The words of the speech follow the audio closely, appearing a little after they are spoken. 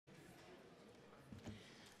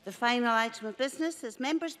The final item of business is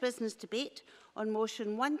members' business debate on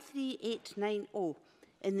motion 13890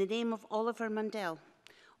 in the name of Oliver Mundell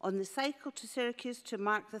on the cycle to Syracuse to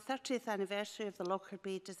mark the 30th anniversary of the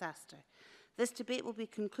Lockerbie disaster. This debate will be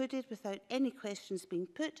concluded without any questions being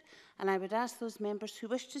put, and I would ask those members who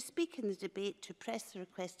wish to speak in the debate to press the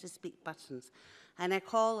request to speak buttons. And I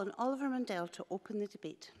call on Oliver Mundell to open the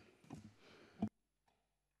debate.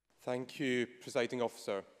 Thank you, Presiding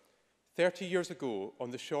Officer. 30 years ago,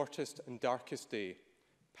 on the shortest and darkest day,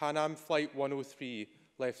 Pan Am Flight 103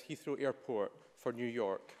 left Heathrow Airport for New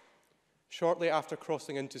York. Shortly after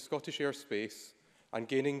crossing into Scottish airspace and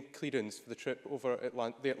gaining clearance for the trip over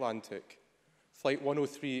the Atlantic, Flight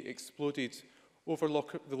 103 exploded over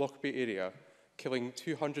the Lockerbie area, killing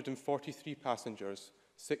 243 passengers,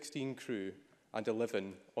 16 crew, and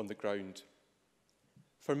 11 on the ground.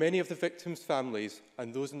 For many of the victims' families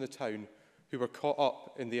and those in the town who were caught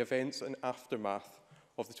up in the events and aftermath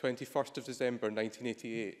of the 21st of December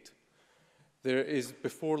 1988, there is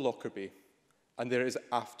before Lockerbie and there is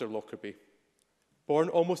after Lockerbie. Born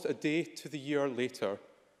almost a day to the year later,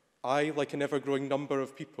 I, like an ever-growing number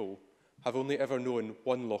of people, have only ever known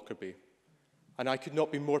one Lockerbie, and I could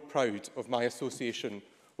not be more proud of my association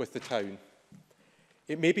with the town.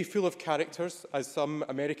 It may be full of characters, as some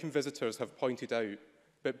American visitors have pointed out,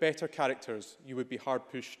 but better characters you would be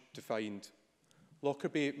hard-pushed to find.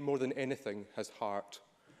 Lockerbie, more than anything, has heart,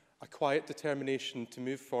 a quiet determination to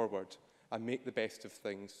move forward and make the best of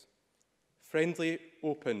things. Friendly,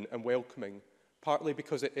 open and welcoming, partly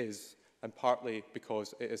because it is, and partly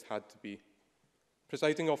because it has had to be.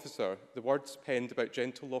 Presiding Officer, the words penned about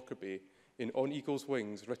gentle Lockerbie in On Eagle's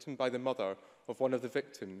Wings, written by the mother of one of the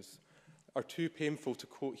victims, are too painful to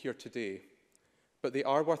quote here today, but they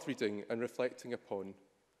are worth reading and reflecting upon.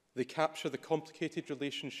 They capture the complicated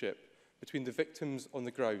relationship between the victims on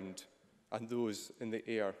the ground and those in the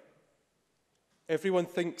air. Everyone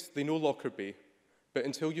thinks they know Lockerbie, but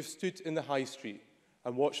until you've stood in the high street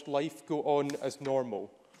and watched life go on as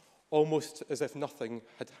normal, almost as if nothing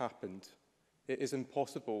had happened, it is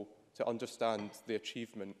impossible to understand the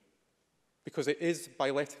achievement. Because it is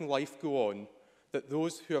by letting life go on that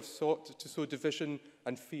those who have sought to sow division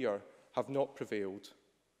and fear have not prevailed.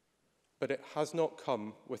 But it has not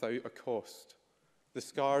come without a cost. The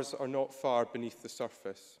scars are not far beneath the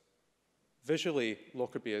surface. Visually,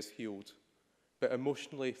 Lockerbie is healed, but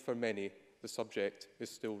emotionally, for many, the subject is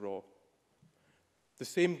still raw. The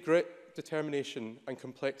same grit, determination, and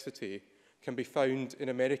complexity can be found in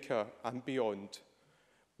America and beyond,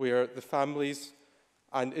 where the families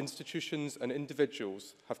and institutions and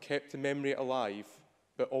individuals have kept the memory alive,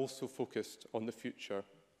 but also focused on the future.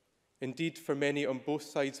 Indeed, for many on both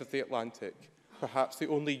sides of the Atlantic, perhaps the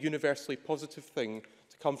only universally positive thing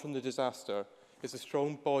to come from the disaster is the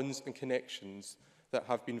strong bonds and connections that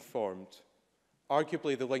have been formed.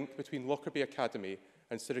 Arguably, the link between Lockerbie Academy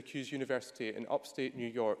and Syracuse University in upstate New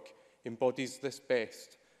York embodies this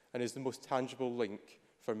best and is the most tangible link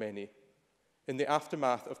for many. In the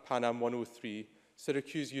aftermath of Pan Am 103,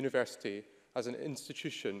 Syracuse University, as an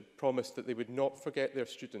institution, promised that they would not forget their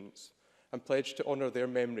students and pledged to honour their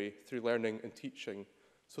memory through learning and teaching,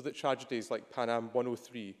 so that tragedies like Pan Am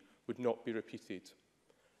 103 would not be repeated.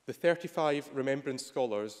 The 35 Remembrance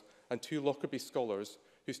Scholars and 2 Lockerbie Scholars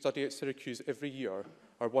who study at Syracuse every year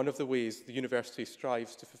are one of the ways the university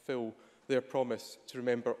strives to fulfil their promise to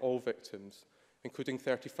remember all victims, including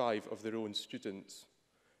 35 of their own students.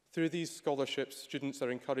 Through these scholarships, students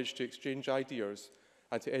are encouraged to exchange ideas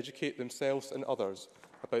and to educate themselves and others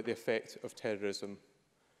about the effect of terrorism.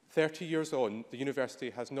 30 years on, the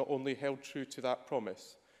university has not only held true to that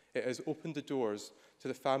promise, it has opened the doors to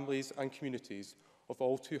the families and communities of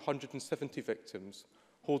all 270 victims,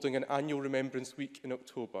 holding an annual Remembrance Week in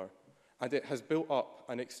October, and it has built up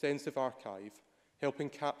an extensive archive, helping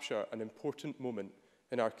capture an important moment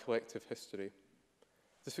in our collective history.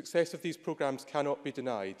 The success of these programmes cannot be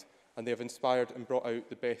denied, and they have inspired and brought out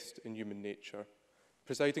the best in human nature.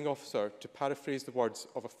 Presiding Officer, to paraphrase the words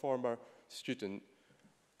of a former student,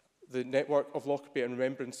 the network of Lockerbie and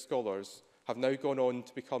Remembrance Scholars have now gone on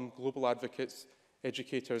to become global advocates,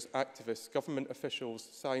 educators, activists, government officials,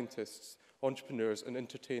 scientists, entrepreneurs and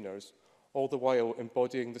entertainers, all the while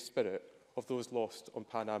embodying the spirit of those lost on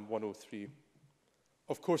Pan Am 103.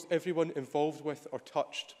 Of course, everyone involved with or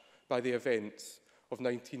touched by the events of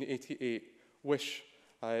 1988 wish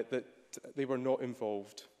that they were not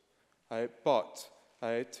involved. But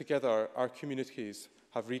together, our communities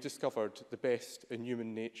have rediscovered the best in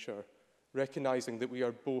human nature, recognising that we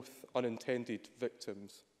are both unintended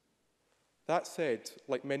victims. That said,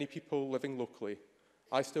 like many people living locally,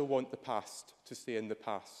 I still want the past to stay in the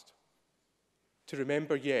past. To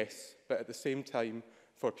remember, yes, but at the same time,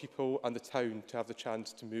 for people and the town to have the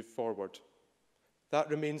chance to move forward. That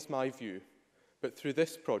remains my view, but through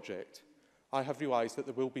this project, I have realised that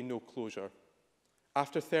there will be no closure.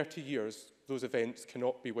 After 30 years, those events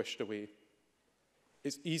cannot be wished away.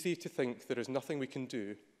 It's easy to think there is nothing we can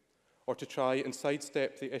do, or to try and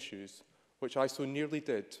sidestep the issues, which I so nearly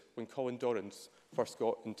did when Colin Dorrance first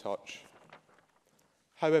got in touch.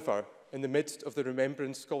 However, in the midst of the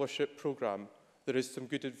Remembrance Scholarship programme, there is some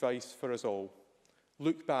good advice for us all.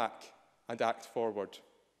 Look back and act forward.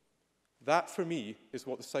 That, for me, is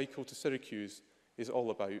what the Cycle to Syracuse is all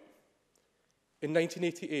about. In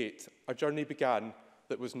 1988, a journey began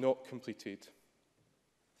that was not completed.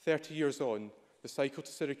 30 years on, the Cycle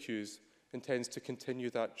to Syracuse intends to continue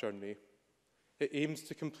that journey. It aims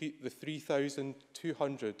to complete the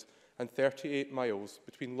 3,238 miles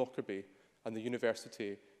between Lockerbie and the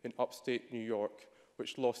university in upstate New York,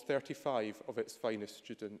 which lost 35 of its finest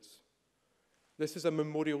students. This is a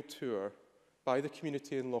memorial tour by the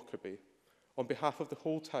community in Lockerbie on behalf of the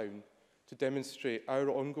whole town to demonstrate our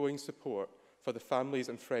ongoing support for the families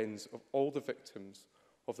and friends of all the victims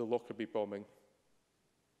of the Lockerbie bombing.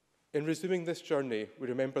 In resuming this journey, we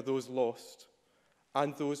remember those lost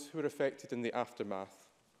and those who were affected in the aftermath,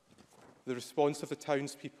 the response of the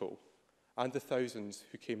townspeople and the thousands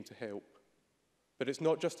who came to help. But it's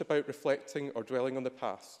not just about reflecting or dwelling on the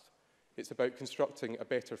past, it's about constructing a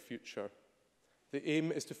better future. The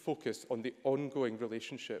aim is to focus on the ongoing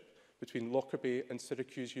relationship between Lockerbie and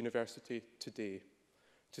Syracuse University today,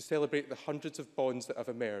 to celebrate the hundreds of bonds that have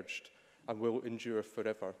emerged and will endure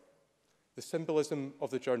forever. The symbolism of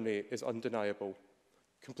the journey is undeniable.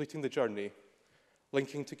 Completing the journey,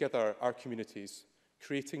 linking together our communities,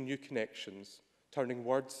 creating new connections, turning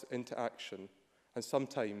words into action, and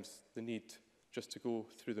sometimes the need just to go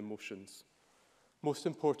through the motions. Most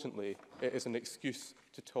importantly, it is an excuse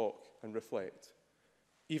to talk and reflect.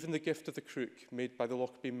 Even the gift of the crook made by the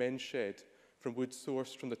Lockerbie men's shed from wood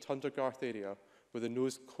sourced from the Tundergarth area where the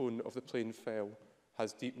nose cone of the plane fell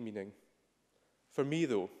has deep meaning. For me,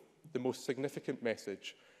 though, the most significant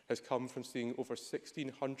message has come from seeing over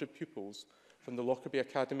 1,600 pupils from the Lockerbie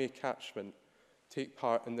Academy catchment take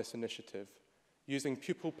part in this initiative, using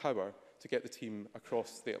pupil power to get the team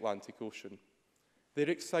across the Atlantic Ocean. Their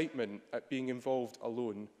excitement at being involved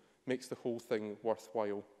alone makes the whole thing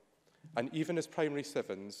worthwhile. And even as primary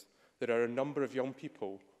sevens, there are a number of young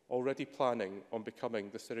people already planning on becoming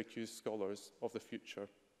the Syracuse scholars of the future.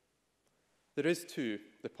 There is, too,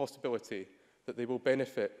 the possibility that they will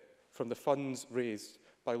benefit from the funds raised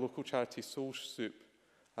by local charity Soul Soup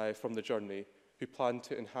from the journey, who plan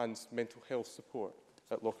to enhance mental health support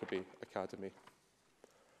at Lockerbie Academy.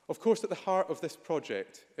 Of course, at the heart of this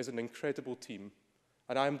project is an incredible team,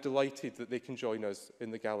 and I am delighted that they can join us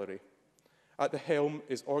in the gallery. At the helm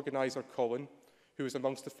is organiser Colin, who was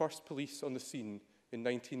amongst the first police on the scene in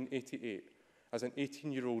 1988 as an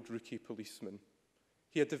 18-year-old rookie policeman.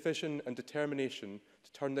 He had the vision and determination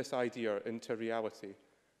to turn this idea into reality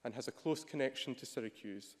and has a close connection to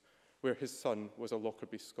Syracuse, where his son was a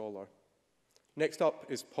Lockerbie scholar. Next up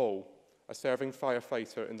is Paul, a serving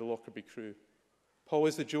firefighter in the Lockerbie crew. Paul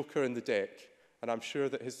is the joker in the deck, and I'm sure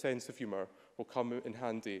that his sense of humour will come in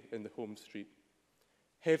handy in the home street.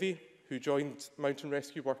 Heavy, who joined mountain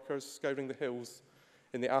rescue workers scouring the hills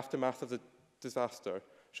in the aftermath of the disaster,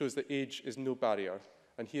 shows that age is no barrier,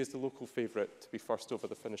 and he is the local favourite to be first over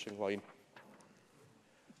the finishing line.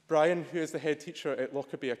 Brian, who is the head teacher at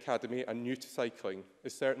Lockerbie Academy and new to cycling,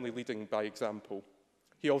 is certainly leading by example.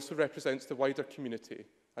 He also represents the wider community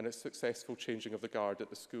and its successful changing of the guard at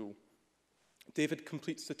the school. David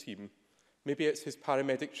completes the team. Maybe it's his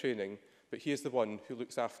paramedic training, but he is the one who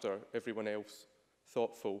looks after everyone else,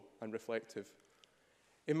 thoughtful and reflective.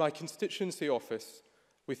 In my constituency office,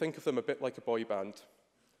 we think of them a bit like a boy band.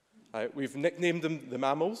 We've nicknamed them the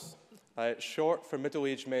Mammals, short for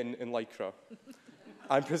middle-aged men in lycra.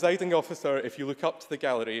 And presiding officer, if you look up to the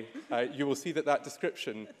gallery, you will see that that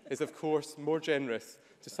description is, of course, more generous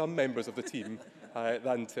to some members of the team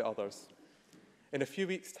than to others. In a few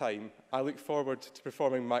weeks' time, I look forward to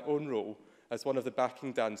performing my own role as one of the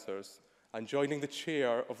backing dancers and joining the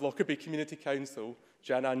chair of Lockerbie Community Council,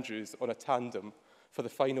 Jan Andrews, on a tandem for the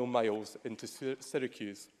final miles into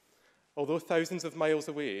Syracuse. Although thousands of miles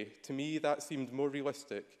away, to me that seemed more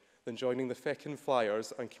realistic than joining the Fechan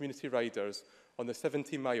Flyers and community riders on the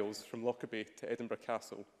 70 miles from Lockerbie to Edinburgh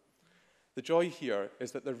Castle. The joy here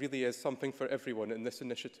is that there really is something for everyone in this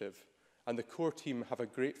initiative, and the core team have a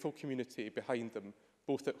grateful community behind them,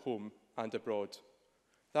 both at home and abroad.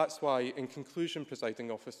 That's why, in conclusion, presiding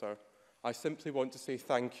officer, I simply want to say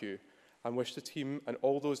thank you and wish the team and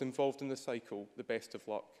all those involved in the cycle the best of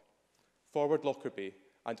luck. Forward Lockerbie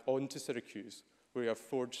and on to Syracuse, where we have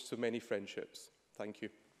forged so many friendships. Thank you.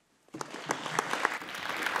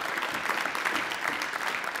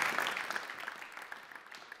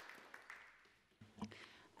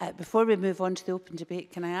 Before we move on to the open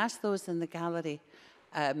debate, can I ask those in the gallery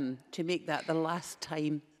to make that the last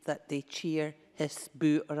time that they cheer, hiss,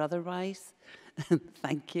 boo or otherwise?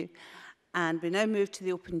 Thank you. And we now move to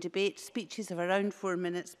the open debate. Speeches of around 4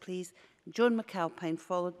 minutes, please. Joan McAlpine,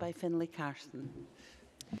 followed by Finlay Carson.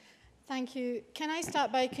 Thank you. Can I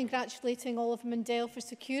start by congratulating Oliver Mundell for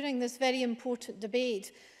securing this very important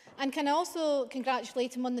debate? And can I also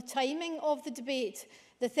congratulate him on the timing of the debate?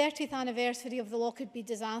 The 30th anniversary of the Lockerbie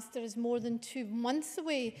disaster is more than 2 months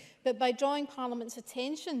away, but by drawing Parliament's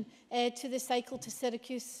attention to the Cycle to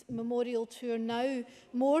Syracuse Memorial Tour now,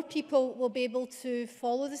 more people will be able to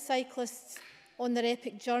follow the cyclists on their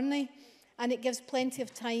epic journey, and it gives plenty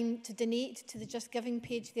of time to donate to the Just Giving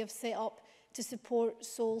page they have set up to support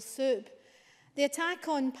Soul Soup. The attack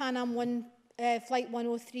on Pan Am Flight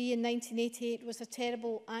 103 in 1988 was a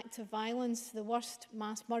terrible act of violence, the worst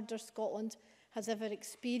mass murder Scotland has ever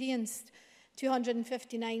experienced.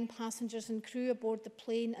 259 passengers and crew aboard the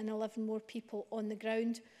plane and 11 more people on the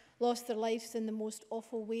ground lost their lives in the most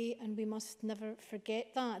awful way, and we must never forget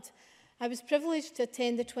that. I was privileged to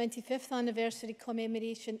attend the 25th anniversary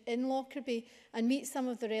commemoration in Lockerbie and meet some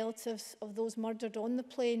of the relatives of those murdered on the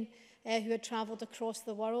plane who had travelled across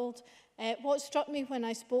the world. What struck me when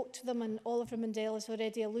I spoke to them, and Oliver Mundell has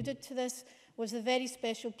already alluded to this, was the very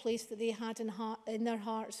special place that they had in their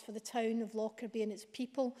hearts for the town of Lockerbie and its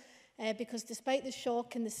people, because despite the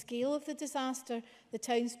shock and the scale of the disaster, the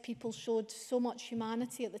townspeople showed so much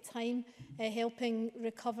humanity at the time, helping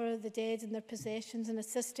recover the dead and their possessions and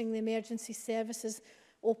assisting the emergency services,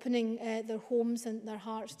 opening their homes and their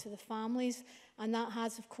hearts to the families. And that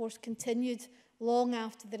has, of course, continued long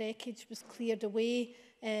after the wreckage was cleared away.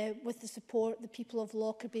 With the support, the people of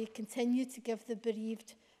Lockerbie continue to give the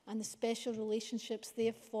bereaved and the special relationships they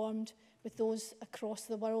have formed with those across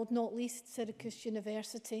the world, not least Syracuse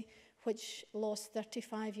University, which lost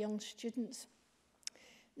 35 young students.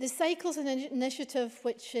 The Cycles initiative,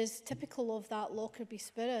 which is typical of that Lockerbie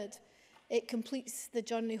spirit, it completes the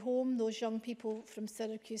journey home those young people from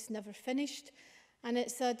Syracuse never finished, and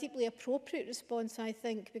it's a deeply appropriate response, I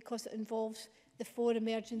think, because it involves the 4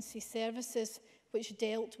 emergency services which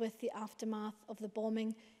dealt with the aftermath of the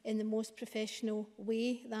bombing in the most professional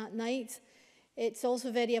way that night. It's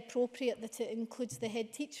also very appropriate that it includes the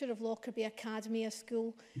head teacher of Lockerbie Academy, a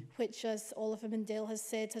school which, as Oliver Mundell has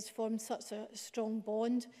said, has formed such a strong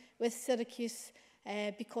bond with Syracuse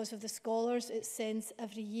because of the scholars it sends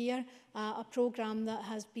every year, a programme that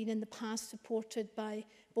has been in the past supported by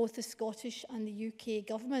both the Scottish and the UK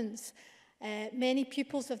governments. Many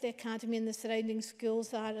pupils of the Academy and the surrounding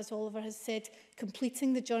schools are, as Oliver has said,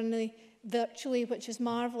 completing the journey virtually, which is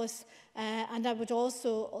marvellous. And I would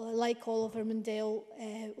also, like Oliver Mundell,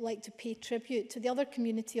 like to pay tribute to the other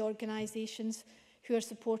community organisations who are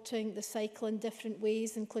supporting the cycle in different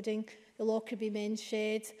ways, including the Lockerbie Men's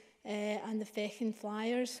Shed and the Fechan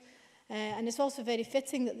Flyers. And it's also very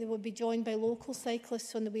fitting that they will be joined by local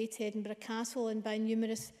cyclists on the way to Edinburgh Castle and by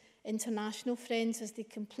numerous international friends as they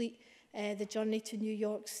complete the journey to New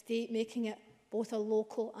York State, making it both a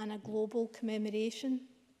local and a global commemoration.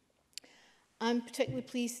 I'm particularly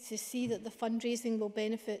pleased to see that the fundraising will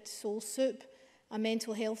benefit Soul Soup, a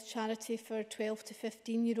mental health charity for 12 to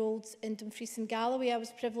 15-year-olds in Dumfries and Galloway. I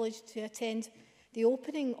was privileged to attend the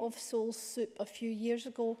opening of Soul Soup a few years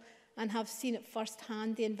ago and have seen at first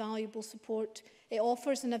hand the invaluable support it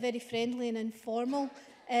offers in a very friendly and informal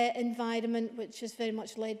environment, which is very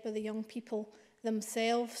much led by the young people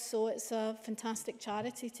themselves. So it's a fantastic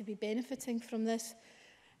charity to be benefiting from this.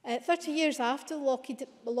 30 years after the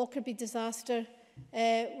Lockerbie disaster,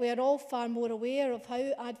 we are all far more aware of how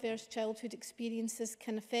adverse childhood experiences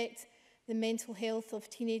can affect the mental health of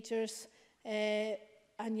teenagers and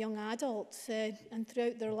young adults and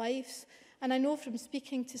throughout their lives. And I know from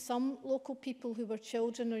speaking to some local people who were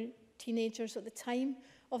children or teenagers at the time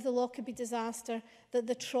of the Lockerbie disaster that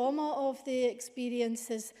the trauma of the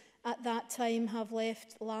experiences at that time have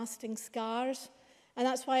left lasting scars. And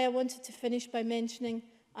that's why I wanted to finish by mentioning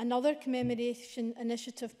another commemoration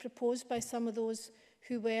initiative proposed by some of those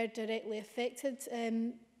who were directly affected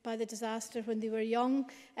by the disaster when they were young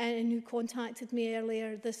and who contacted me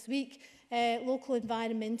earlier this week. Local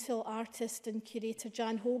environmental artist and curator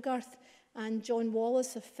Jan Hogarth and John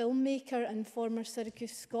Wallace, a filmmaker and former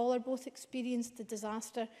Syracuse scholar, both experienced the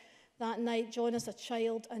disaster that night. John as a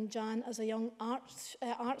child and Jan as a young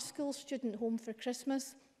art school student home for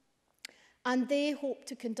Christmas. And they hope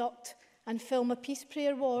to conduct and film a peace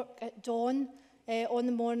prayer walk at dawn on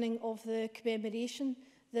the morning of the commemoration.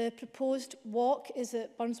 The proposed walk is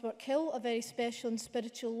at Burnsworth Hill, a very special and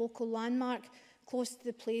spiritual local landmark close to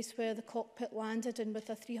the place where the cockpit landed and with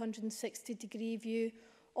a 360-degree view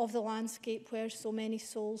of the landscape where so many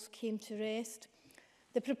souls came to rest.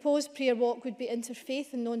 The proposed prayer walk would be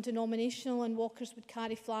interfaith and non-denominational, and walkers would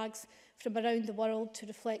carry flags from around the world to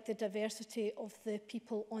reflect the diversity of the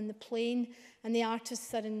people on the plain. And the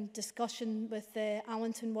artists are in discussion with the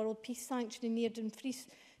Arlington World Peace Sanctuary near Dumfries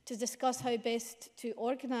to discuss how best to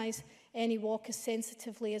organise any walk as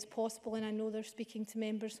sensitively as possible. And I know they're speaking to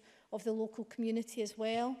members of the local community as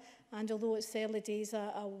well. And although it's early days,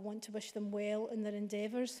 I want to wish them well in their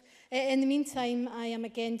endeavours. In the meantime, I am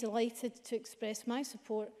again delighted to express my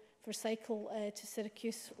support for Cycle to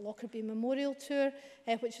Syracuse Lockerbie Memorial Tour,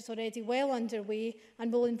 which is already well underway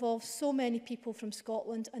and will involve so many people from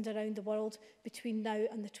Scotland and around the world between now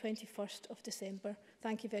and the 21st of December.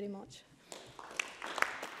 Thank you very much.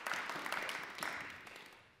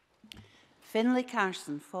 Finlay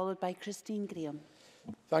Carson, followed by Christine Graham.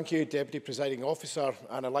 Thank you, Deputy Presiding Officer,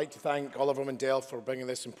 and I'd like to thank Oliver Mundell for bringing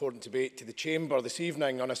this important debate to the Chamber this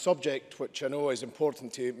evening on a subject which I know is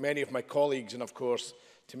important to many of my colleagues and, of course,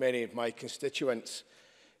 to many of my constituents.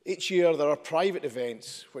 Each year there are private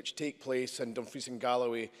events which take place in Dumfries and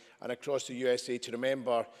Galloway and across the USA to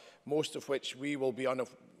remember, most of which we will be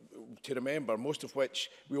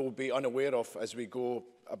unaware of as we go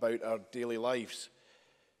about our daily lives.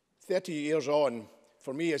 30 years on,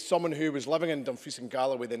 for me, as someone who was living in Dumfries and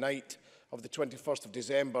Galloway the night of the 21st of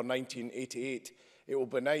December 1988, it will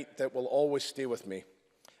be a night that will always stay with me.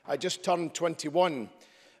 I just turned 21,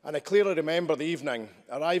 and I clearly remember the evening,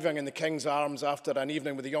 arriving in the King's Arms after an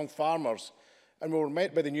evening with the young farmers, and we were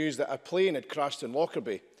met by the news that a plane had crashed in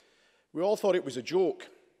Lockerbie. We all thought it was a joke,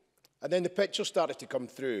 and then the pictures started to come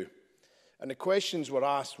through, and the questions were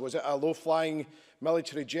asked, was it a low-flying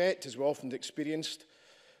military jet, as we often experienced?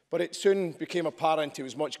 But it soon became apparent it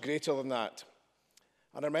was much greater than that.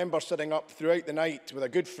 And I remember sitting up throughout the night with a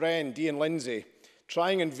good friend, Ian Lindsay,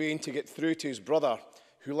 trying in vain to get through to his brother,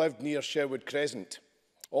 who lived near Sherwood Crescent.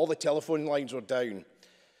 All the telephone lines were down.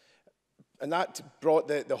 And that brought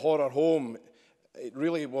the horror home. It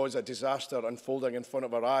really was a disaster unfolding in front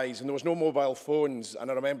of our eyes. And there was no mobile phones,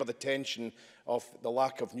 and I remember the tension of the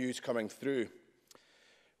lack of news coming through.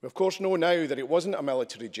 We, of course, know now that it wasn't a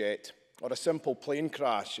military jet or a simple plane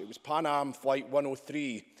crash. It was Pan Am Flight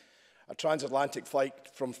 103, a transatlantic flight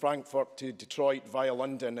from Frankfurt to Detroit via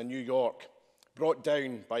London and New York, brought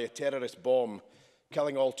down by a terrorist bomb,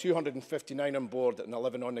 killing all 259 on board and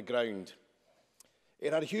 11 on the ground.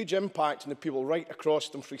 It had a huge impact on the people right across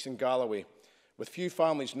Dumfries and Galloway, with few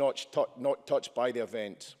families not touched by the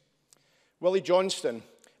event. Willie Johnston,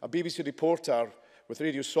 a BBC reporter with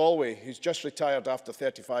Radio Solway, who's just retired after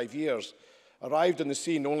 35 years, arrived on the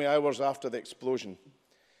scene only hours after the explosion.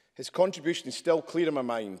 His contribution is still clear in my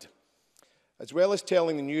mind. As well as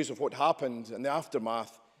telling the news of what happened in the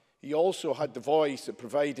aftermath, he also had the voice that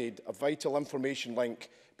provided a vital information link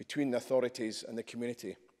between the authorities and the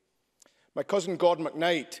community. My cousin Gordon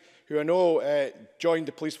McKnight, who I know joined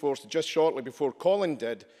the police force just shortly before Colin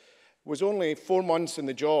did, was only 4 months in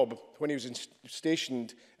the job when he was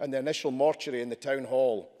stationed in the initial mortuary in the town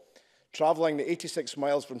hall, travelling the 86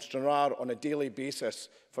 miles from Stranraer on a daily basis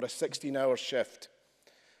for a 16-hour shift.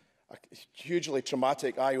 A hugely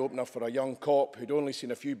traumatic eye-opener for a young cop who'd only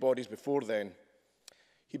seen a few bodies before then.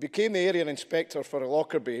 He became the area inspector for the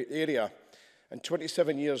Lockerbie area, and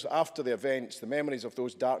 27 years after the events, the memories of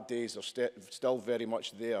those dark days are still very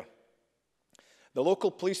much there. The local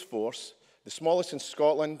police force, the smallest in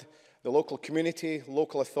Scotland, the local community,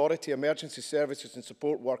 local authority, emergency services and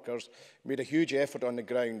support workers made a huge effort on the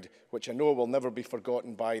ground, which I know will never be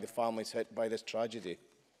forgotten by the families hit by this tragedy.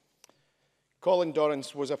 Colin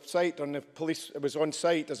Dorrance was on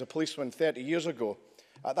site as a policeman 30 years ago.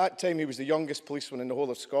 At that time, he was the youngest policeman in the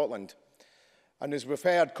whole of Scotland. And as we've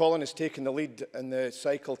heard, Colin has taken the lead in the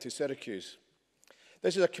cycle to Syracuse.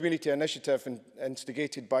 This is a community initiative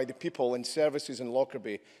instigated by the people and services in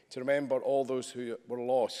Lockerbie to remember all those who were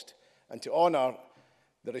lost, and to honour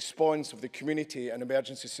the response of the community and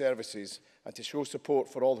emergency services, and to show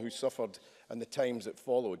support for all who suffered in the times that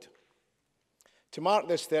followed. To mark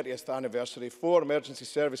this 30th anniversary, 4 emergency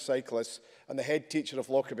service cyclists and the head teacher of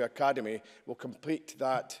Lockerbie Academy will complete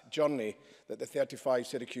that journey that the 35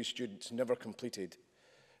 Syracuse students never completed.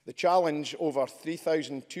 The challenge, over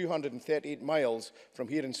 3,238 miles from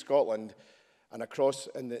here in Scotland and across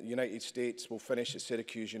in the United States, will finish at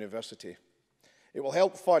Syracuse University. It will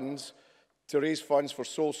help to raise funds for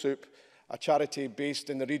Soul Soup a charity based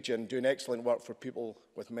in the region doing excellent work for people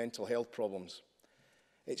with mental health problems.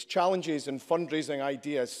 It's challenges and fundraising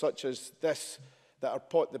ideas such as this that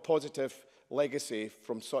are the positive legacy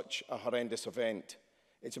from such a horrendous event.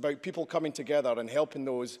 It's about people coming together and helping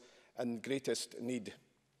those in greatest need.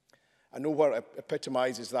 And nowhere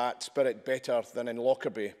epitomises that spirit better than in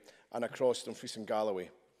Lockerbie and across Dumfries and Galloway.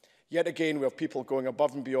 Yet again, we have people going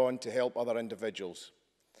above and beyond to help other individuals.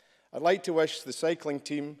 I'd like to wish the cycling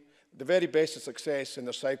team the very best of success in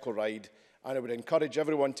their cycle ride, and I would encourage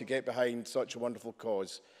everyone to get behind such a wonderful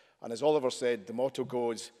cause. And as Oliver said, the motto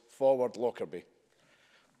goes, forward Lockerbie.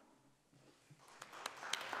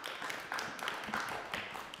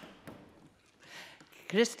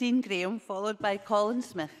 Christine Graham, followed by Colin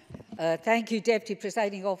Smith. Thank you, Deputy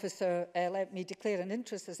Presiding Officer. Let me declare an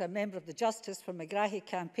interest as a member of the Justice for McGrahy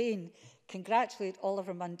campaign, congratulate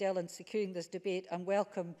Oliver Mundell in securing this debate and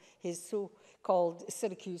welcome his so-called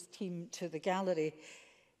Syracuse team to the gallery.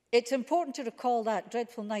 It's important to recall that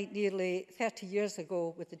dreadful night nearly 30 years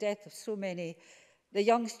ago with the death of so many, the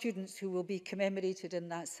young students who will be commemorated in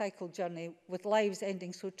that cycle journey with lives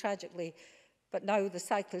ending so tragically, but now the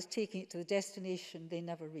cyclists taking it to the destination they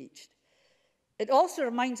never reached. It also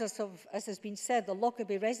reminds us of, as has been said, the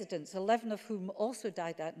Lockerbie residents, 11 of whom also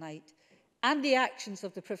died that night, and the actions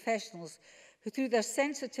of the professionals who, through their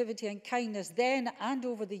sensitivity and kindness then and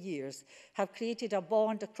over the years, have created a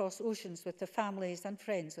bond across oceans with the families and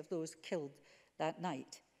friends of those killed that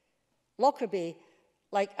night. Lockerbie,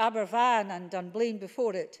 like Aberfan and Dunblane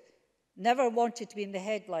before it, never wanted to be in the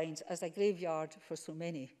headlines as a graveyard for so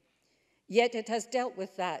many. Yet it has dealt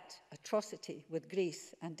with that atrocity with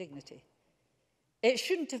grace and dignity. It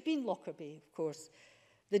shouldn't have been Lockerbie, of course.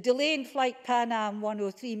 The delay in Flight Pan Am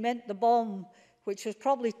 103 meant the bomb, which was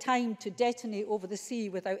probably timed to detonate over the sea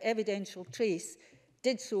without evidential trace,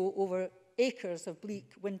 did so over acres of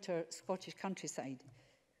bleak winter Scottish countryside.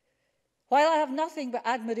 While I have nothing but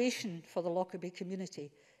admiration for the Lockerbie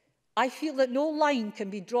community, I feel that no line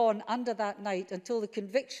can be drawn under that night until the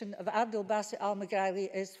conviction of Abdel Basit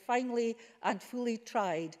al-Megrahi is finally and fully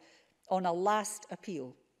tried on a last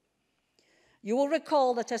appeal. You will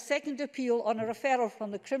recall that a second appeal on a referral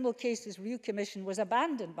from the Criminal Cases Review Commission was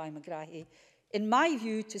abandoned by Megrahi, in my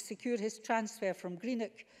view, to secure his transfer from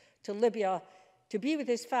Greenock to Libya to be with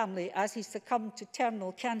his family as he succumbed to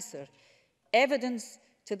terminal cancer, evidence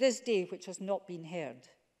to this day which has not been heard.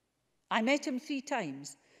 I met him 3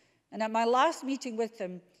 times, and at my last meeting with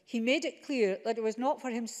him, he made it clear that it was not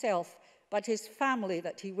for himself, but his family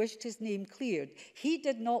that he wished his name cleared. He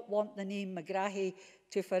did not want the name Megrahi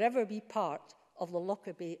to forever be part of the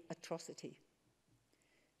Lockerbie atrocity.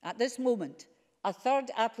 At this moment, a 3rd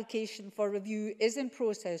application for review is in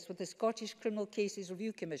process with the Scottish Criminal Cases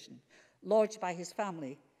Review Commission, lodged by his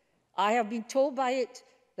family. I have been told by it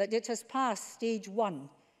that it has passed stage 1.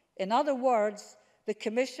 In other words, the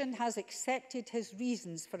Commission has accepted his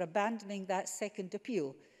reasons for abandoning that second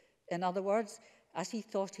appeal. In other words, as he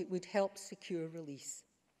thought it would help secure release.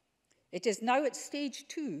 It is now at stage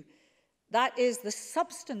 2. That is, the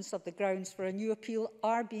substance of the grounds for a new appeal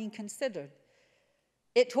are being considered.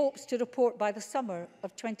 It hopes to report by the summer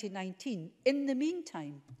of 2019. In the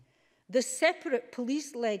meantime, the separate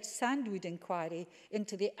police-led Sandwood inquiry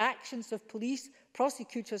into the actions of police,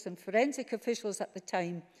 prosecutors and forensic officials at the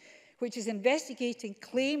time, which is investigating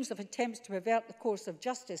claims of attempts to pervert the course of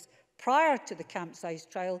justice prior to the Campsize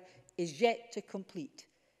trial, is yet to complete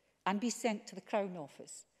and be sent to the Crown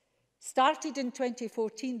Office. Started in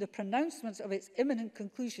 2014, the pronouncements of its imminent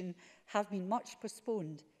conclusion have been much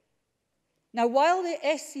postponed. Now, while the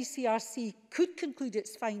SCCRC could conclude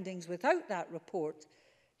its findings without that report,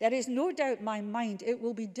 there is no doubt in my mind it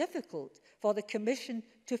will be difficult for the Commission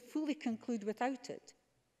to fully conclude without it.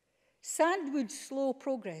 Sandwood's slow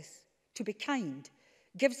progress, to be kind,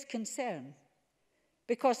 gives concern,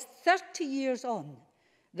 because 30 years on,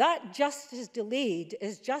 that justice delayed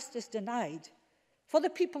is justice denied for the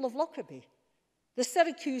people of Lockerbie, the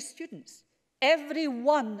Syracuse students, every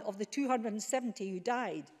one of the 270 who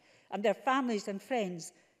died, and their families and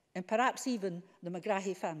friends, and perhaps even the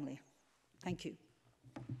Megrahi family. Thank you.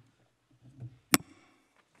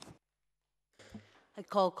 I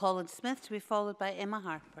call Colin Smith to be followed by Emma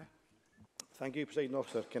Harper. Thank you, Presiding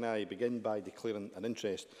Officer. Can I begin by declaring an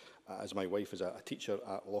interest, as my wife is a teacher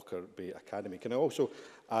at Lockerbie Academy. Can I also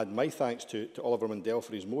add my thanks to Oliver Mundell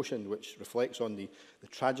for his motion, which reflects on the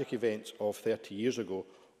tragic events of 30 years ago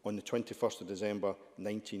on the 21st of December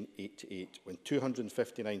 1988, when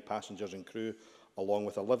 259 passengers and crew, along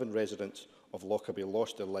with 11 residents of Lockerbie,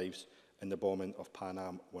 lost their lives in the bombing of Pan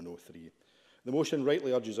Am 103. The motion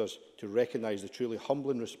rightly urges us to recognise the truly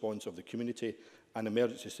humbling response of the community and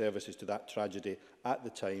emergency services to that tragedy at the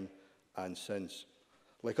time and since.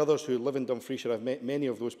 Like others who live in Dumfriesshire, I've met many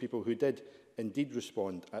of those people who did indeed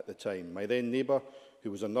respond at the time. My then neighbour,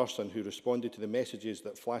 who was a nurse and who responded to the messages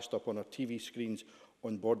that flashed up on our TV screens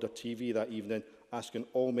on board their TV that evening, asking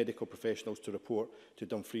all medical professionals to report to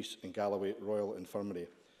Dumfries and Galloway Royal Infirmary.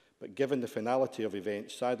 But given the finality of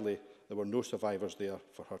events, sadly, there were no survivors there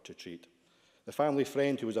for her to treat. The family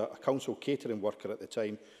friend, who was a council catering worker at the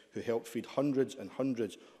time, who helped feed hundreds and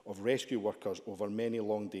hundreds of rescue workers over many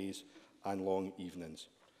long days and long evenings.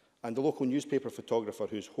 And the local newspaper photographer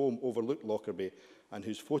whose home overlooked Lockerbie and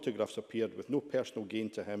whose photographs appeared with no personal gain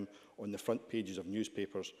to him on the front pages of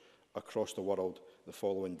newspapers across the world the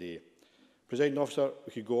following day. Presiding Officer,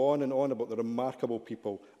 we could go on and on about the remarkable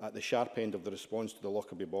people at the sharp end of the response to the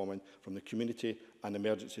Lockerbie bombing from the community and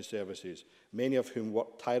emergency services, many of whom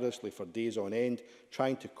worked tirelessly for days on end,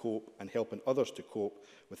 trying to cope and helping others to cope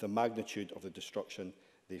with the magnitude of the destruction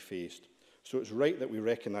they faced. So it's right that we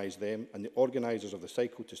recognise them, and the organisers of the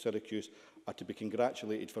Cycle to Syracuse are to be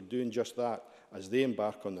congratulated for doing just that as they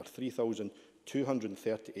embark on their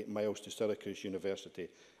 3,238 miles to Syracuse University,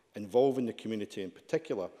 involving the community, in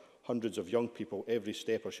particular hundreds of young people every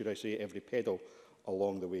step, or should I say every pedal,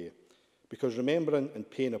 along the way. Because remembering and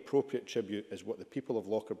paying appropriate tribute is what the people of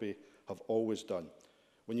Lockerbie have always done.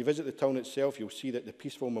 When you visit the town itself, you'll see that the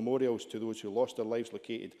peaceful memorials to those who lost their lives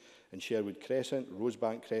located in Sherwood Crescent,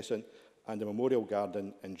 Rosebank Crescent, and the Memorial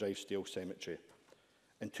Garden in Drivesdale Cemetery.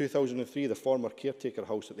 In 2003, the former caretaker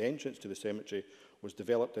house at the entrance to the cemetery was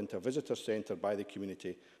developed into a visitor centre by the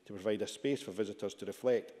community to provide a space for visitors to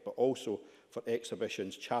reflect, but also for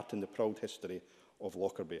exhibitions charting the proud history of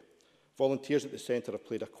Lockerbie. Volunteers at the centre have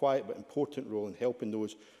played a quiet but important role in helping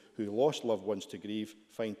those who lost loved ones to grieve,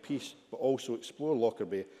 find peace, but also explore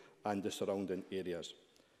Lockerbie and the surrounding areas.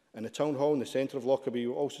 In the town hall in the centre of Lockerbie, you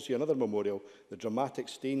will also see another memorial, the dramatic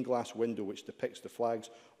stained glass window which depicts the flags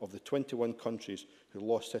of the 21 countries who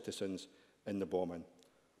lost citizens in the bombing.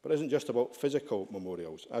 But it isn't just about physical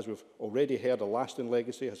memorials. As we've already heard, a lasting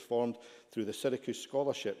legacy has formed through the Syracuse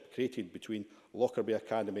Scholarship created between Lockerbie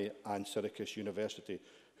Academy and Syracuse University,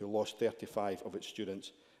 who lost 35 of its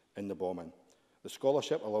students in the bombing. The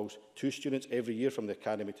scholarship allows 2 students every year from the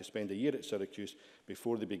Academy to spend a year at Syracuse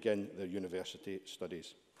before they begin their university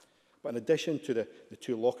studies. But in addition to the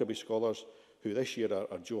 2 Lockerbie scholars, who this year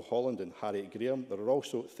are Joe Holland and Harriet Graham, there are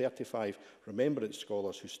also 35 Remembrance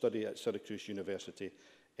scholars who study at Syracuse University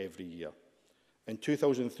every year. In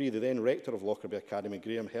 2003, the then rector of Lockerbie Academy,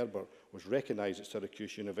 Graham Herbert, was recognised at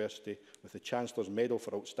Syracuse University with the Chancellor's Medal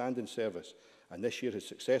for Outstanding Service, and this year his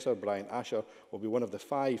successor, Brian Asher, will be one of the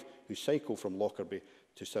 5 who cycle from Lockerbie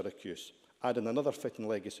to Syracuse, adding another fitting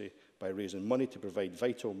legacy by raising money to provide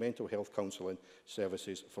vital mental health counselling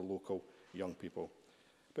services for local young people.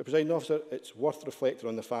 But, Presiding Officer, it's worth reflecting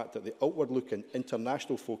on the fact that the outward-looking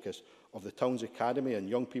international focus of the town's academy and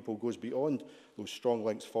young people goes beyond those strong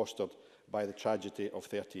links fostered by the tragedy of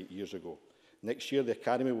 30 years ago. Next year, the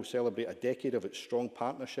Academy will celebrate a decade of its strong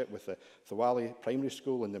partnership with the Whalley Primary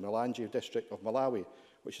School in the Mulanje district of Malawi,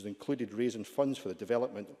 which has included raising funds for the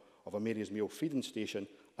development of a Mary's Meal feeding station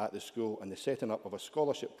at the school and the setting up of a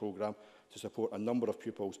scholarship programme to support a number of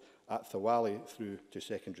pupils at Whalley through to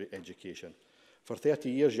secondary education. For 30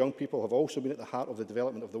 years, young people have also been at the heart of the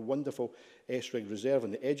development of the wonderful Esrig Reserve on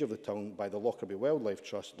the edge of the town by the Lockerbie Wildlife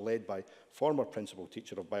Trust, led by former principal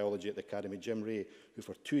teacher of biology at the Academy, Jim Ray, who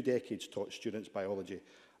for 2 decades taught students biology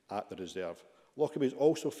at the reserve. Lockerbie is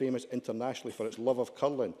also famous internationally for its love of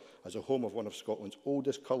curling, as a home of one of Scotland's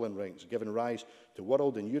oldest curling rinks, giving rise to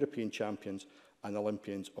world and European champions and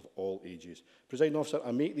Olympians of all ages. Presiding Officer,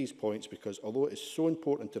 I make these points because although it is so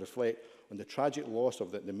important to reflect on the tragic loss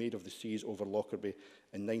of the Maid of the Seas over Lockerbie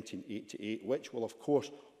in 1988, which will of course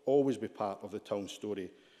always be part of the town's story,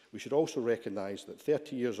 we should also recognise that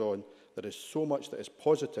 30 years on, there is so much that is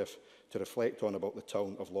positive to reflect on about the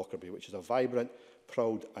town of Lockerbie, which is a vibrant,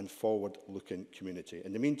 proud and forward-looking community.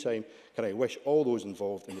 In the meantime, can I wish all those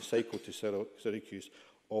involved in the cycle to Syracuse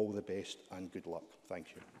all the best and good luck.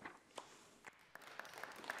 Thank you.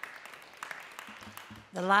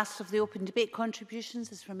 The last of the open debate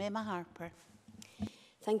contributions is from Emma Harper.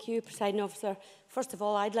 Thank you, Presiding Officer. First of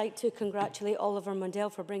all, I'd like to congratulate Oliver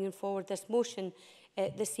Mundell for bringing forward this motion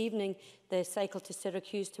this evening, the Cycle to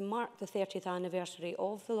Syracuse, to mark the 30th anniversary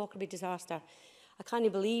of the Lockerbie disaster. I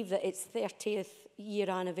can't believe that it's 30th year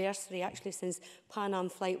anniversary, actually, since Pan Am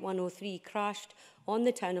Flight 103 crashed on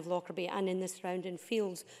the town of Lockerbie and in the surrounding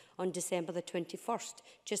fields on December the 21st,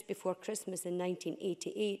 just before Christmas in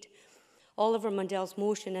 1988. Oliver Mundell's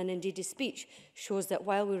motion and indeed his speech shows that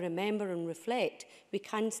while we remember and reflect, we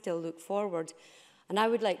can still look forward. And I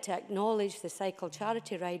would like to acknowledge the cycle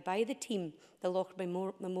charity ride by the team, the Lockerbie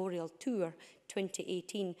Memorial Tour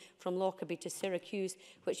 2018 from Lockerbie to Syracuse,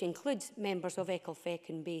 which includes members of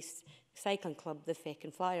Ecclefechan-based cycling club, the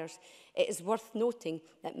Fechan Flyers. It is worth noting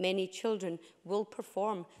that many children will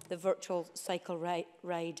perform the virtual cycle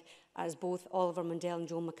ride, as both Oliver Mundell and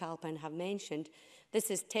Joan McAlpine have mentioned. This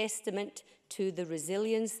is testament to the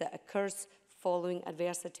resilience that occurs following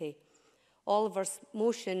adversity. Oliver's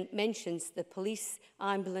motion mentions the police,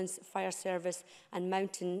 ambulance, fire service and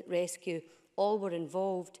mountain rescue. All were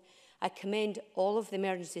involved. I commend all of the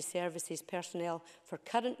emergency services personnel for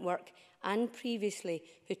current work and previously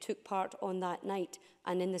who took part on that night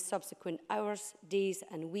and in the subsequent hours, days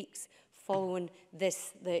and weeks following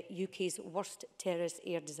this, the UK's worst terrorist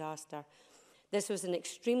air disaster. This was an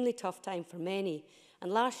extremely tough time for many,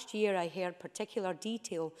 and last year I heard particular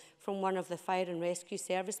detail from one of the fire and rescue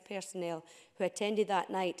service personnel who attended that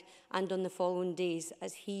night and on the following days,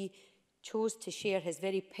 as he chose to share his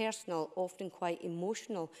very personal, often quite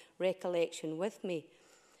emotional recollection with me.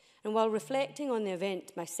 And while reflecting on the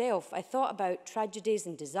event myself, I thought about tragedies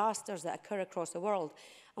and disasters that occur across the world,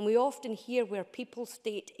 and we often hear where people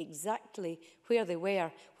state exactly where they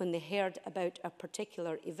were when they heard about a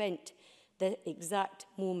particular event, the exact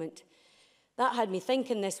moment. That had me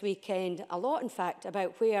thinking this weekend a lot, in fact,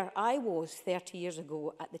 about where I was 30 years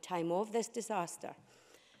ago at the time of this disaster.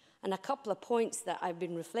 And a couple of points that I've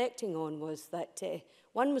been reflecting on was that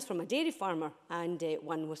one was from a dairy farmer and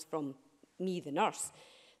one was from me, the nurse.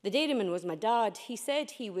 The dairyman was my dad. He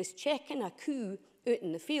said he was checking a coo out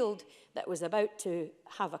in the field that was about to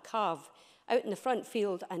have a calve out in the front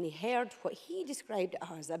field, and he heard what he described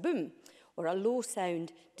as a boom, or a low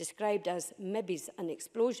sound described as maybe an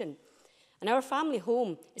explosion. And our family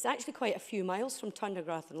home is actually quite a few miles from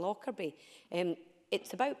Tundergarth and Lockerbie.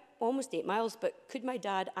 It's about almost 8 miles, but could my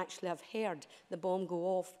dad actually have heard the bomb go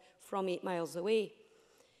off from 8 miles away?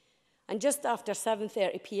 And just after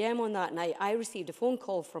 7:30 p.m. on that night, I received a phone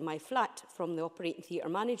call from my flat from the operating theatre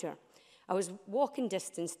manager. I was walking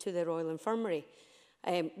distance to the Royal Infirmary.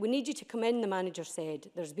 We need you to come in, the manager said.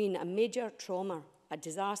 There's been a major trauma, a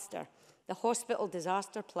disaster. The hospital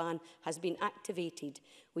disaster plan has been activated.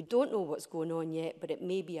 We don't know what's going on yet, but it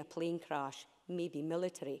may be a plane crash, maybe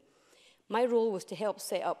military. My role was to help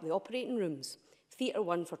set up the operating rooms, Theatre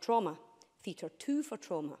 1 for trauma, Theatre 2 for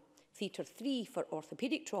trauma, Theatre 3 for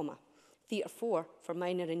orthopaedic trauma, Theatre 4 for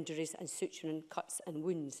minor injuries and suturing cuts and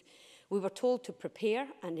wounds. We were told to prepare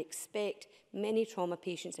and expect many trauma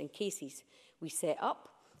patients and cases. We set up,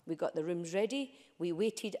 we got the rooms ready, we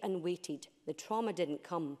waited and waited. The trauma didn't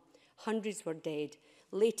come. Hundreds were dead.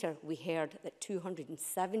 Later, we heard that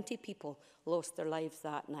 270 people lost their lives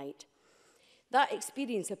that night. That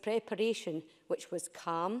experience of preparation, which was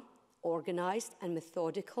calm, organised and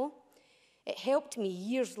methodical, it helped me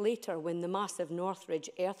years later when the massive Northridge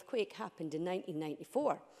earthquake happened in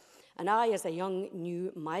 1994. And I, as a young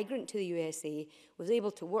new migrant to the USA, was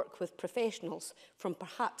able to work with professionals from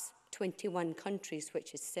perhaps 21 countries,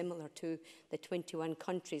 which is similar to the 21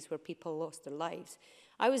 countries where people lost their lives.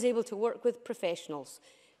 I was able to work with professionals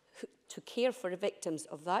to care for the victims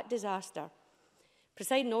of that disaster.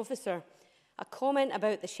 Presiding officer, a comment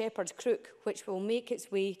about the Shepherd's Crook, which will make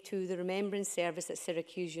its way to the Remembrance Service at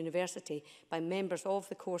Syracuse University by members of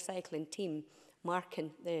the core cycling team,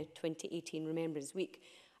 marking the 2018 Remembrance Week.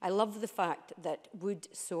 I love the fact that wood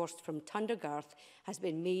sourced from Tundergarth has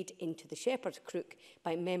been made into the Shepherd's Crook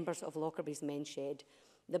by members of Lockerbie's Men's Shed.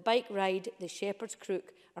 The bike ride, the Shepherd's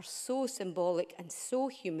Crook, are so symbolic and so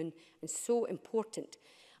human and so important.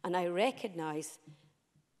 And I recognise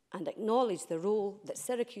and acknowledge the role that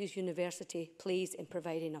Syracuse University plays in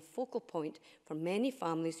providing a focal point for many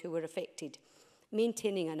families who were affected,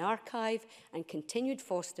 maintaining an archive and continued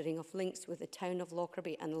fostering of links with the town of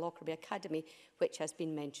Lockerbie and the Lockerbie Academy, which has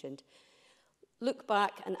been mentioned. Look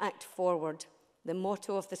back and act forward. The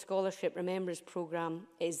motto of the Scholarship Remembrance Programme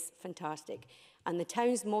is fantastic. And the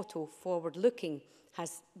town's motto, forward-looking,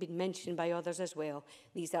 has been mentioned by others as well.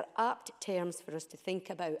 These are apt terms for us to think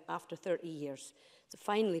about after 30 years. So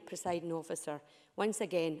finally, Presiding Officer, once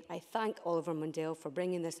again, I thank Oliver Mundell for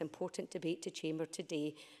bringing this important debate to Chamber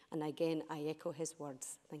today. And again, I echo his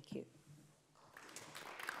words. Thank you.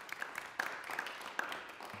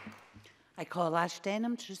 I call Ash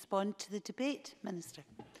Denham to respond to the debate. Minister.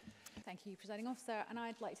 Thank you, Presiding Officer. And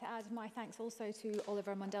I'd like to add my thanks also to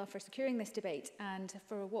Oliver Mundell for securing this debate and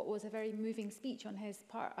for what was a very moving speech on his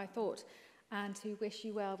part, I thought, and to wish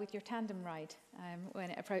you well with your tandem ride when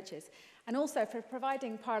it approaches. And also for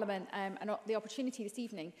providing Parliament the opportunity this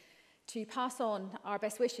evening to pass on our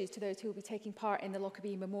best wishes to those who will be taking part in the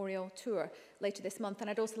Lockerbie Memorial Tour later this month. And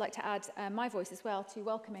I'd also like to add my voice as well to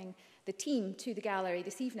welcoming the team to the gallery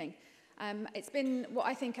this evening. It's been what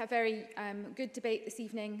I think a very good debate this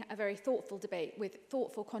evening, a very thoughtful debate with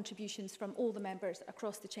thoughtful contributions from all the members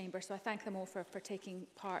across the chamber. So I thank them all for taking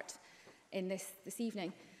part in this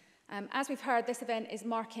evening. As we've heard, this event is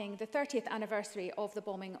marking the 30th anniversary of the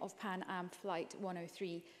bombing of Pan Am Flight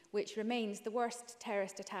 103, which remains the worst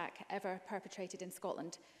terrorist attack ever perpetrated in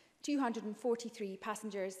Scotland. 243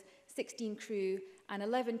 passengers, 16 crew, and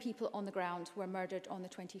 11 people on the ground were murdered on the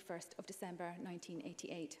 21st of December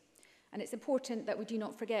 1988. And it's important that we do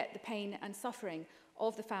not forget the pain and suffering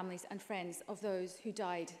of the families and friends of those who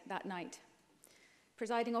died that night.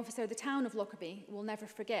 Presiding Officer, the town of Lockerbie will never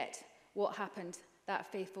forget what happened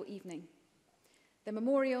that fateful evening. The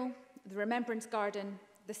memorial, the Remembrance Garden,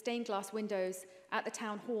 the stained glass windows at the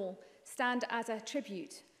town hall stand as a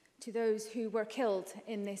tribute to those who were killed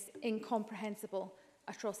in this incomprehensible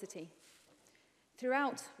atrocity.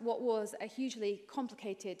 Throughout what was a hugely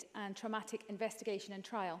complicated and traumatic investigation and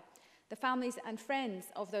trial, the families and friends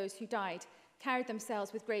of those who died carried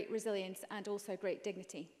themselves with great resilience and also great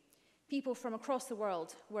dignity. People from across the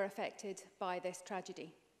world were affected by this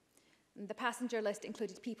tragedy. And the passenger list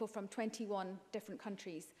included people from 21 different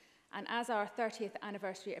countries, and as our 30th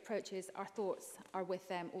anniversary approaches, our thoughts are with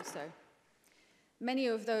them also. Many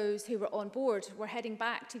of those who were on board were heading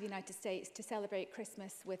back to the United States to celebrate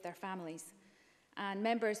Christmas with their families. And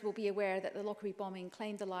members will be aware that the Lockerbie bombing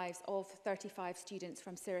claimed the lives of 35 students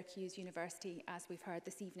from Syracuse University, as we've heard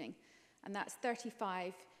this evening. And that's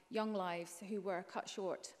 35 young lives who were cut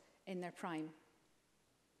short in their prime.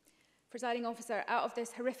 Presiding Officer, out of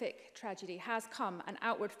this horrific tragedy has come an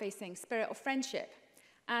outward-facing spirit of friendship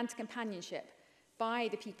and companionship by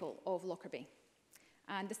the people of Lockerbie.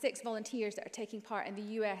 And the 6 volunteers that are taking part in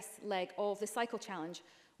the US leg of the Cycle Challenge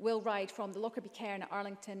will ride from the Lockerbie Cairn at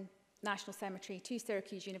Arlington National Cemetery to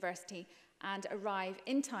Syracuse University and arrive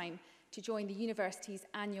in time to join the university's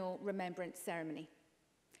annual Remembrance ceremony.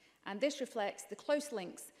 And this reflects the close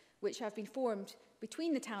links which have been formed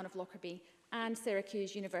between the town of Lockerbie and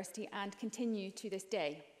Syracuse University and continue to this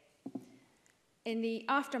day. In the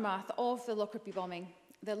aftermath of the Lockerbie bombing,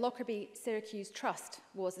 the Lockerbie Syracuse Trust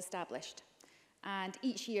was established. And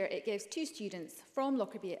each year it gives 2 students from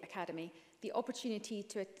Lockerbie Academy the opportunity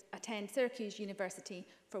to attend Syracuse University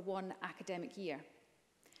for 1 academic year.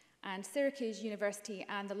 And Syracuse University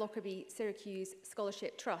and the Lockerbie Syracuse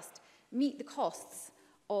Scholarship Trust meet the costs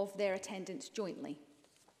of their attendance jointly.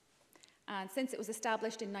 And since it was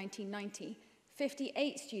established in 1990,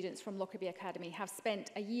 58 students from Lockerbie Academy have spent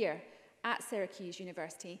a year at Syracuse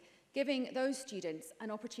University, giving those students an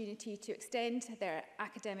opportunity to extend their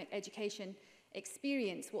academic education,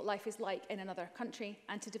 experience what life is like in another country,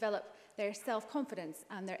 and to develop their self-confidence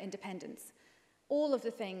and their independence. All of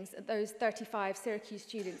the things that those 35 Syracuse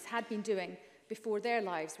students had been doing before their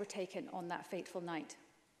lives were taken on that fateful night.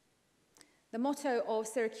 The motto of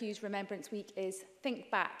Syracuse Remembrance Week is "Think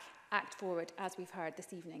Back, Act Forward," as we've heard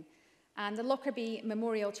this evening. And the Lockerbie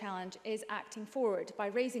Memorial Challenge is acting forward by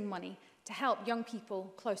raising money to help young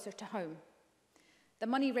people closer to home. The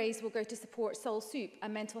money raised will go to support Soul Soup, a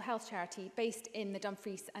mental health charity based in the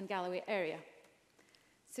Dumfries and Galloway area.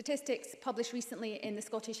 Statistics published recently in the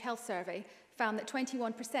Scottish Health Survey found that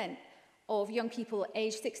 21% of young people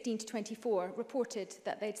aged 16 to 24 reported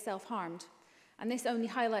that they'd self-harmed. And this only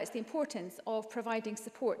highlights the importance of providing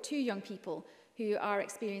support to young people who are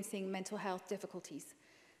experiencing mental health difficulties.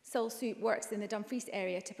 Soul Soup works in the Dumfries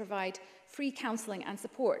area to provide free counselling and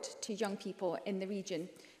support to young people in the region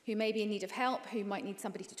who may be in need of help, who might need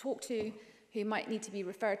somebody to talk to, who might need to be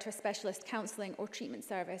referred to a specialist counselling or treatment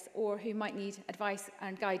service, or who might need advice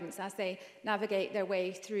and guidance as they navigate their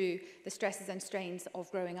way through the stresses and strains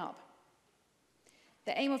of growing up.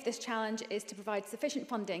 The aim of this challenge is to provide sufficient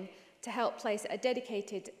funding to help place a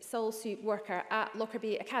dedicated Soul Soup worker at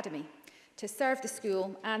Lockerbie Academy to serve the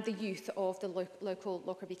school and the youth of the local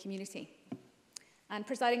Lockerbie community. And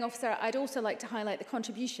Presiding Officer, I'd also like to highlight the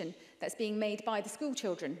contribution that's being made by the school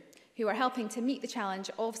children who are helping to meet the challenge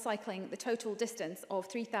of cycling the total distance of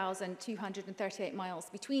 3,238 miles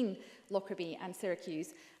between Lockerbie and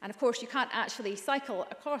Syracuse. And of course, you can't actually cycle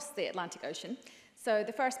across the Atlantic Ocean. So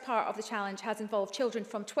the first part of the challenge has involved children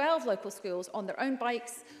from 12 local schools on their own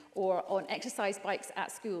bikes or on exercise bikes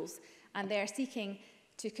at schools. And they're seeking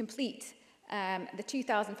to complete the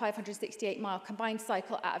 2,568-mile combined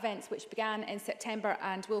cycle at events which began in September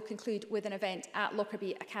and will conclude with an event at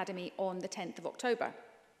Lockerbie Academy on the 10th of October.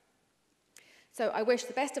 So I wish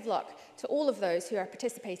the best of luck to all of those who are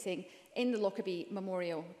participating in the Lockerbie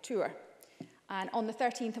Memorial Tour. And on the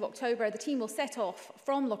 13th of October, the team will set off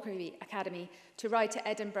from Lockerbie Academy to ride to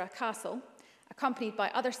Edinburgh Castle, accompanied by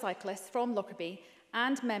other cyclists from Lockerbie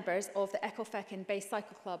and members of the Ecclefechan-based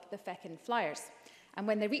cycle club, the Fechan Flyers. And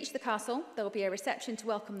when they reach the castle, there will be a reception to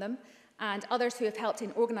welcome them and others who have helped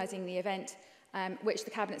in organising the event, which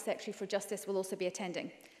the Cabinet Secretary for Justice will also be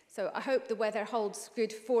attending. So I hope the weather holds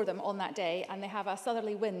good for them on that day and they have a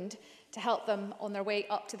southerly wind to help them on their way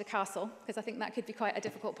up to the castle, because I think that could be quite a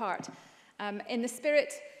difficult part. In the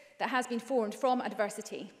spirit that has been formed from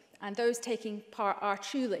adversity, and those taking part are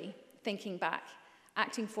truly thinking back,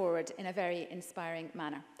 acting forward in a very inspiring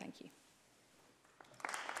manner. Thank you.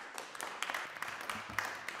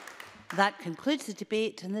 That concludes the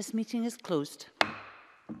debate and this meeting is closed.